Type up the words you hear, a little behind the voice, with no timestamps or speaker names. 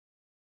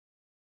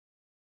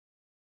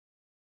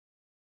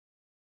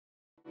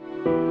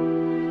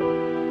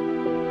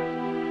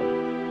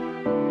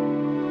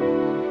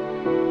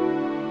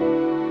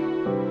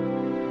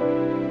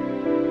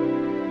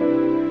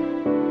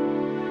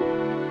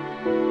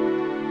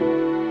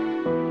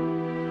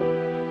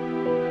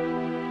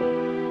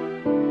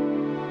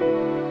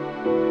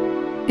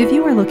If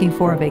you are looking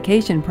for a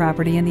vacation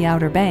property in the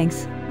Outer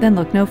Banks, then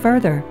look no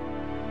further.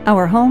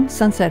 Our home,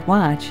 Sunset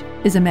Watch,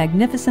 is a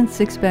magnificent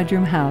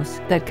 6-bedroom house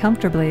that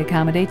comfortably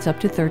accommodates up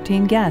to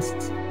 13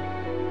 guests.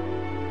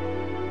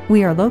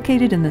 We are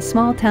located in the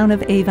small town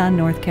of Avon,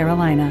 North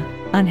Carolina,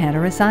 on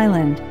Hatteras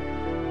Island.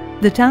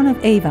 The town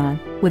of Avon,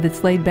 with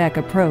its laid-back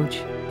approach,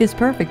 is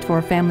perfect for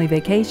a family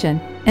vacation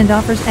and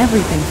offers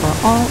everything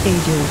for all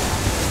ages.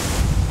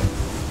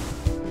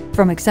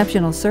 From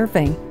exceptional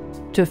surfing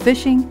to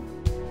fishing,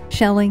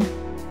 shelling,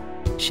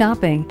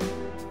 shopping,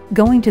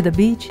 going to the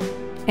beach,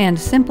 and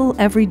simple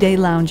everyday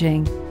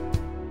lounging.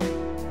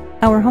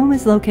 Our home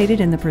is located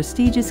in the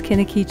prestigious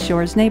Kinnickinnick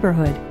Shores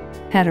neighborhood,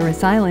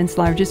 Hatteras Island's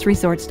largest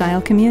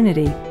resort-style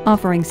community,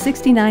 offering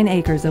 69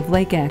 acres of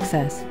lake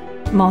access,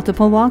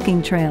 multiple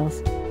walking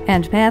trails,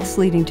 and paths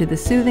leading to the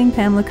soothing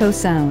Pamlico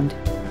Sound.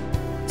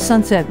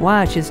 Sunset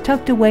Watch is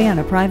tucked away on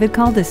a private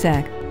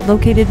cul-de-sac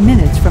located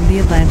minutes from the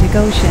Atlantic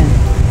Ocean.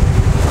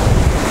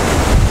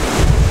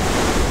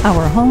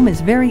 Our home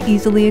is very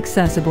easily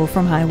accessible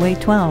from Highway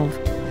 12.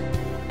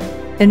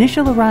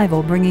 Initial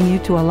arrival bringing you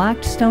to a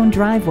locked stone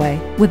driveway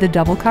with a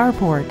double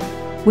carport,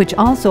 which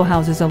also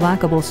houses a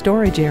lockable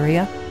storage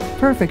area,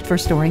 perfect for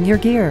storing your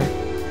gear.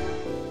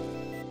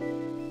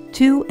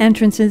 2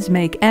 entrances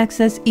make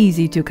access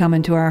easy to come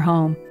into our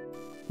home,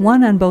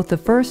 one on both the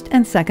first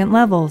and second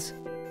levels.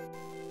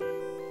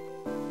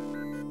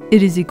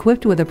 It is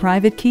equipped with a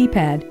private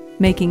keypad,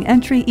 making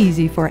entry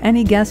easy for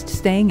any guest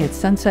staying at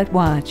Sunset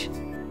Watch.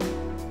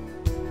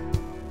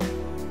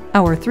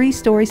 Our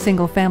 3-story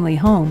single-family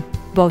home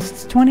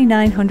boasts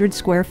 2,900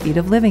 square feet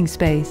of living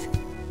space,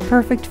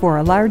 perfect for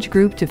a large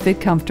group to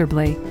fit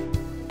comfortably.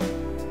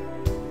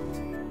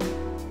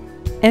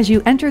 As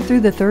you enter through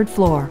the 3rd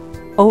floor,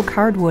 oak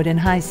hardwood and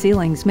high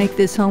ceilings make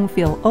this home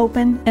feel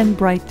open and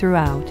bright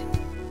throughout.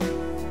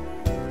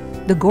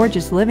 The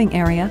gorgeous living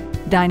area,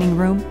 dining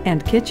room,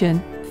 and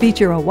kitchen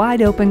feature a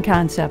wide-open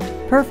concept,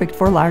 perfect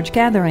for large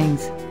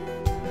gatherings.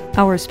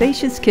 Our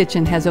spacious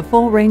kitchen has a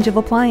full range of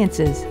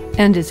appliances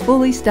and is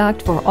fully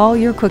stocked for all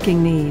your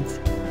cooking needs.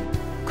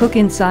 Cook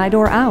inside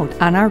or out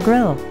on our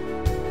grill.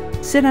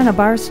 Sit on a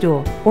bar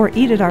stool or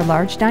eat at our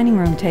large dining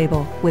room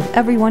table with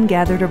everyone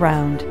gathered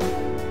around.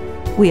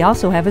 We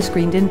also have a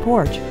screened-in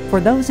porch for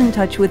those in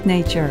touch with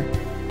nature.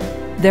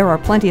 There are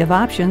plenty of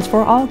options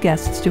for all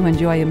guests to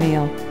enjoy a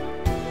meal.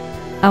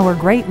 Our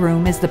great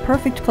room is the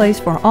perfect place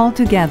for all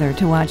together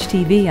to watch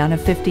TV on a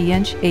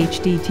 50-inch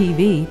HD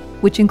TV,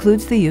 which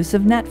includes the use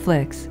of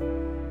Netflix.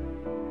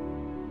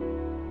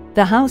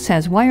 The house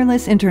has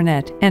wireless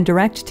internet and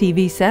direct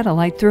TV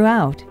satellite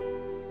throughout,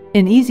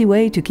 an easy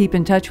way to keep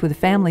in touch with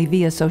family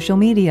via social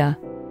media.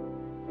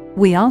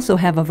 We also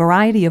have a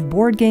variety of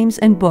board games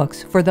and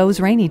books for those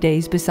rainy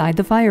days beside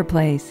the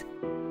fireplace.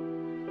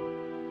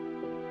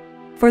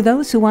 For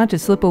those who want to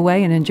slip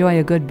away and enjoy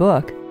a good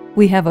book,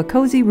 we have a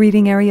cozy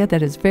reading area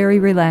that is very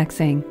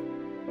relaxing.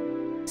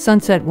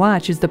 Sunset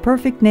Watch is the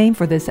perfect name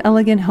for this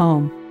elegant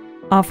home,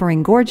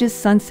 offering gorgeous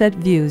sunset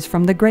views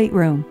from the great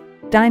room,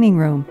 dining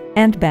room,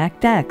 and back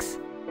decks.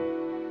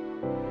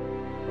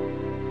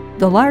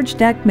 The large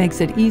deck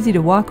makes it easy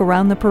to walk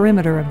around the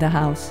perimeter of the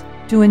house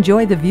to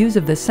enjoy the views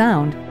of the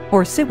Sound,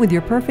 or sit with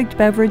your perfect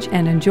beverage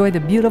and enjoy the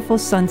beautiful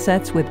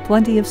sunsets with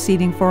plenty of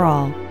seating for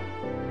all.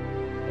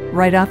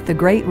 Right off the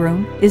great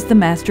room is the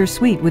master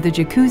suite with a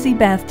jacuzzi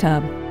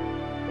bathtub.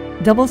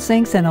 Double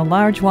sinks and a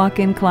large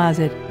walk-in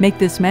closet make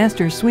this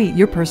master suite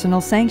your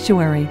personal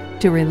sanctuary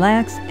to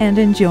relax and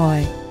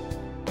enjoy.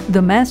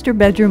 The master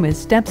bedroom is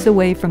steps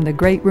away from the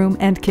great room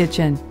and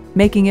kitchen,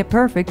 making it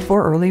perfect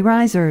for early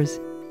risers.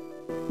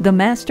 The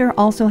master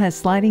also has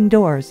sliding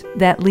doors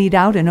that lead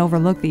out and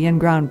overlook the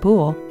in-ground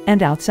pool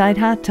and outside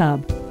hot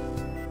tub.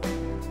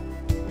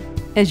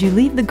 As you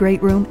leave the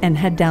great room and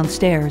head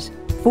downstairs,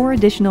 4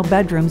 additional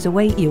bedrooms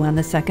await you on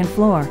the 2nd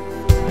floor.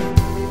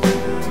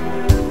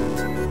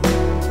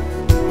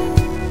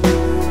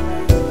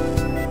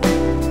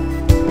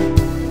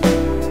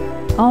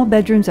 All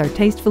bedrooms are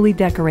tastefully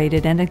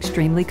decorated and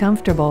extremely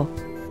comfortable.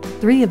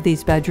 3 of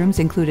these bedrooms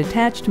include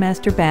attached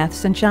master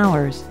baths and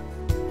showers.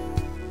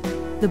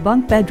 The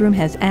bunk bedroom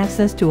has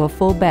access to a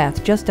full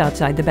bath just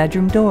outside the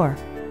bedroom door.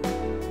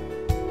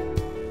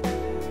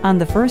 On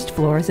the 1st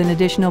floor is an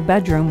additional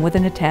bedroom with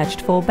an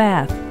attached full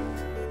bath.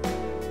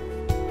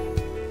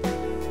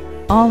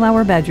 All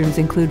our bedrooms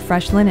include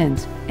fresh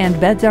linens, and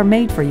beds are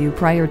made for you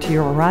prior to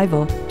your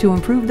arrival to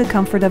improve the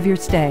comfort of your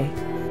stay.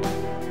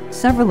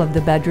 Several of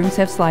the bedrooms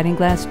have sliding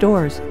glass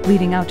doors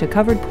leading out to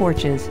covered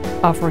porches,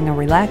 offering a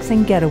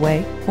relaxing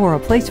getaway or a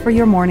place for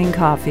your morning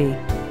coffee.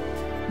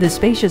 The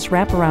spacious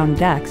wraparound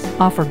decks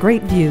offer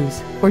great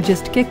views, or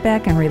just kick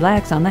back and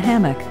relax on the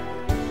hammock.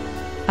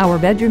 Our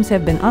bedrooms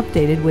have been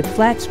updated with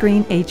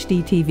flat-screen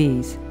HD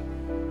TVs.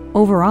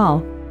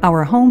 Overall,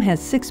 Our home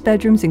has 6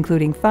 bedrooms,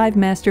 including 5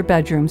 master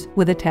bedrooms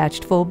with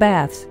attached full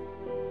baths.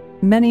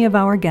 Many of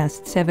our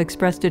guests have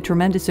expressed a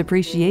tremendous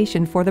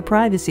appreciation for the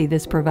privacy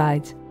this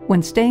provides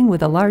when staying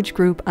with a large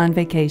group on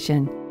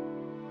vacation.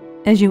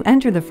 As you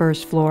enter the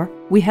first floor,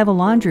 we have a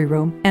laundry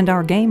room and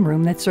our game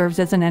room that serves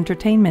as an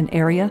entertainment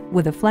area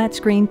with a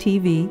flat-screen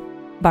TV,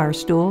 bar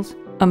stools,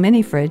 a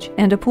mini fridge,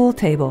 and a pool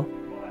table.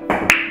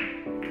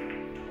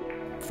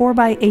 4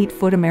 by 8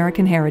 foot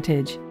American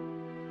Heritage.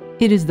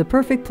 It is the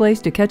perfect place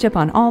to catch up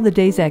on all the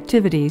day's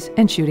activities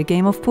and shoot a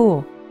game of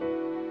pool.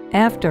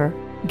 After,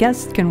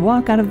 guests can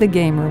walk out of the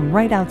game room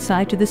right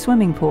outside to the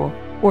swimming pool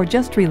or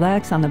just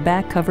relax on the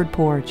back covered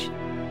porch.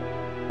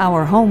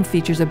 Our home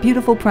features a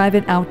beautiful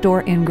private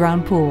outdoor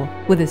in-ground pool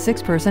with a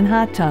 6-person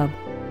hot tub.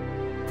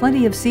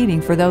 Plenty of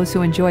seating for those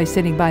who enjoy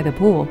sitting by the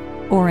pool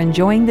or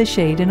enjoying the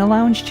shade in a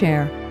lounge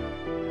chair.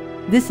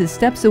 This is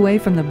steps away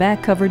from the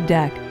back covered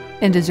deck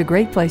and is a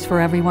great place for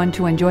everyone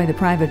to enjoy the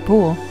private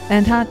pool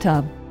and hot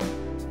tub.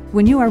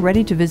 When you are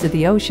ready to visit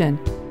the ocean,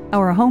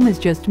 our home is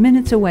just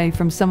minutes away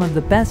from some of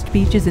the best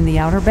beaches in the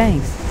Outer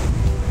Banks.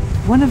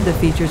 One of the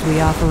features we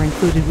offer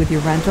included with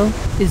your rental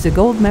is a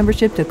gold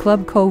membership to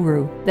Club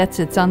Kourou that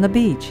sits on the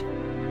beach.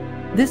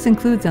 This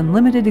includes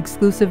unlimited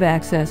exclusive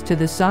access to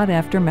the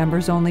sought-after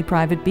members-only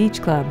private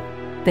beach club.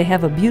 They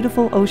have a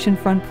beautiful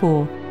oceanfront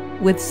pool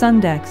with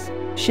sun decks,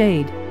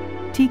 shade,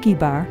 tiki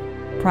bar,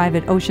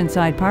 private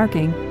oceanside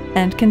parking,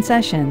 and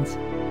concessions.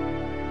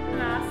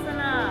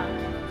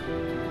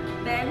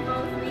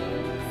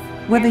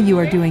 Whether you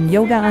are doing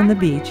yoga on the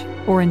beach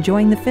or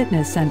enjoying the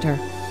fitness center,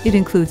 it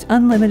includes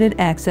unlimited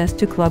access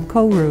to Club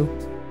Kourou.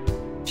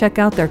 Check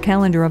out their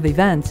calendar of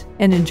events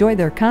and enjoy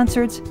their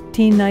concerts,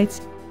 teen nights,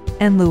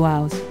 and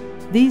luau's.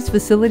 These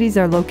facilities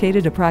are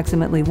located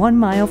approximately 1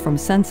 mile from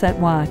Sunset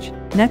Watch,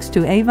 next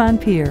to Avon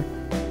Pier.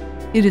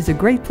 It is a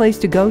great place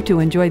to go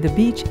to enjoy the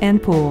beach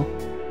and pool.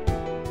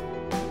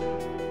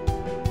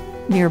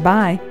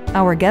 Nearby,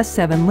 our guests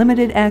have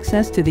unlimited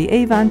access to the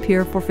Avon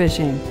Pier for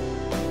fishing.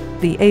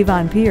 The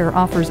Avon Pier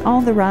offers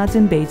all the rods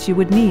and baits you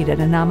would need at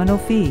a nominal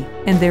fee,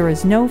 and there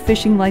is no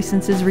fishing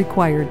licenses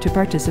required to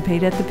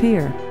participate at the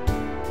pier.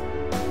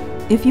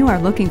 If you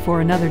are looking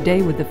for another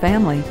day with the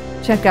family,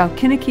 check out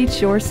Kinnikit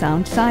Shore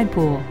Sound Side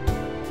Pool.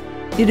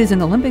 It is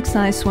an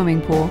Olympic-sized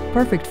swimming pool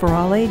perfect for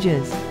all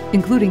ages,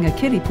 including a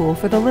kiddie pool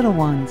for the little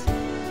ones.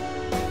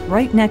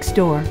 Right next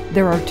door,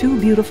 there are 2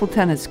 beautiful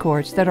tennis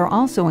courts that are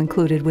also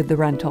included with the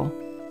rental.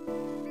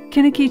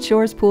 Kinnikit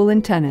Shores Pool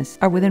and Tennis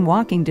are within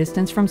walking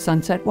distance from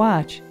Sunset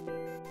Watch.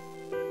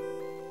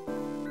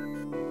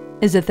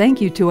 As a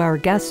thank you to our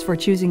guests for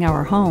choosing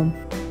our home,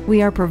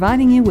 we are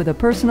providing you with a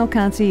personal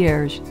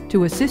concierge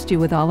to assist you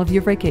with all of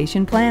your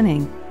vacation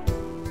planning.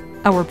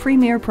 Our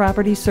premier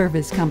property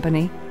service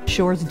company,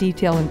 Shores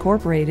Detail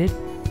Incorporated,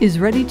 is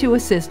ready to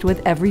assist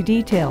with every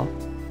detail,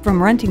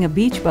 from renting a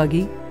beach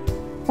buggy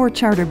or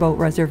charter boat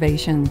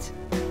reservations.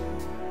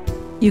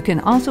 You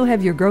can also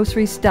have your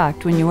groceries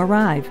stocked when you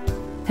arrive,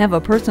 have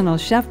a personal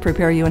chef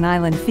prepare you an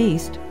island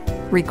feast,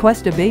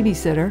 request a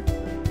babysitter,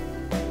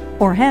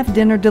 or have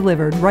dinner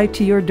delivered right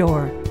to your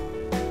door.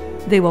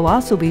 They will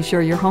also be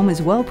sure your home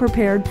is well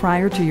prepared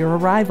prior to your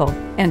arrival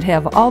and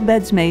have all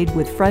beds made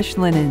with fresh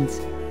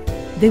linens.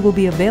 They will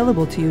be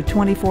available to you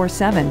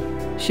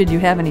 24/7 should you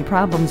have any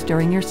problems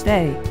during your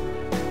stay.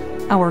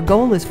 Our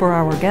goal is for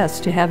our guests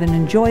to have an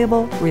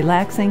enjoyable,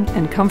 relaxing,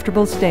 and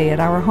comfortable stay at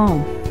our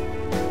home.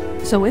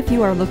 So if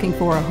you are looking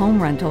for a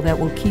home rental that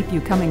will keep you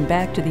coming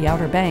back to the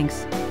Outer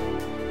Banks,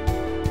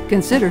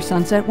 consider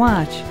Sunset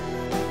Watch.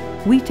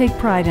 We take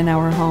pride in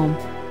our home.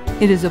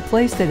 It is a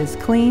place that is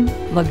clean,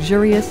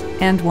 luxurious,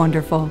 and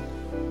wonderful.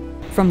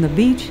 From the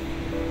beach,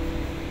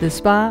 the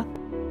spa,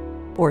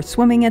 or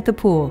swimming at the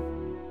pool,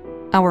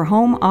 our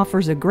home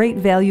offers a great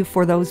value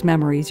for those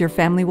memories your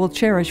family will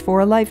cherish for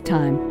a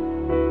lifetime.